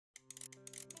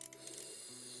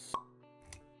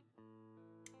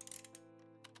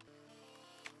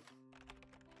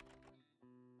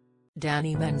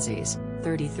Danni Menzies,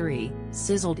 33,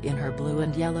 sizzled in her blue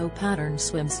and yellow patterned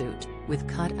swimsuit, with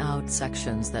cut-out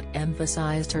sections that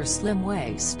emphasized her slim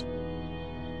waist.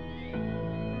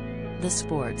 The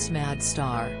sports-mad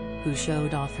star, who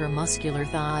showed off her muscular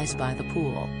thighs by the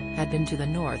pool, had been to the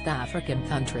North African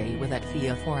country with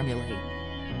Atfia Formulae.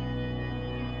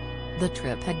 The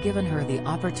trip had given her the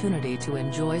opportunity to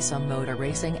enjoy some motor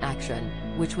racing action,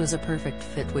 which was a perfect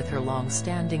fit with her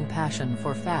long-standing passion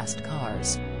for fast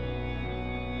cars.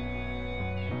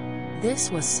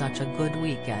 "This was such a good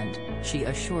weekend," she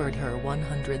assured her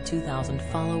 102,000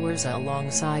 followers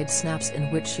alongside snaps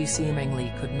in which she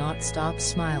seemingly could not stop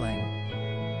smiling.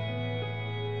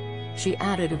 She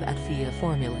added of Atfia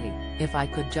Formulae, "If I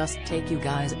could just take you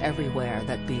guys everywhere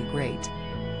that'd be great."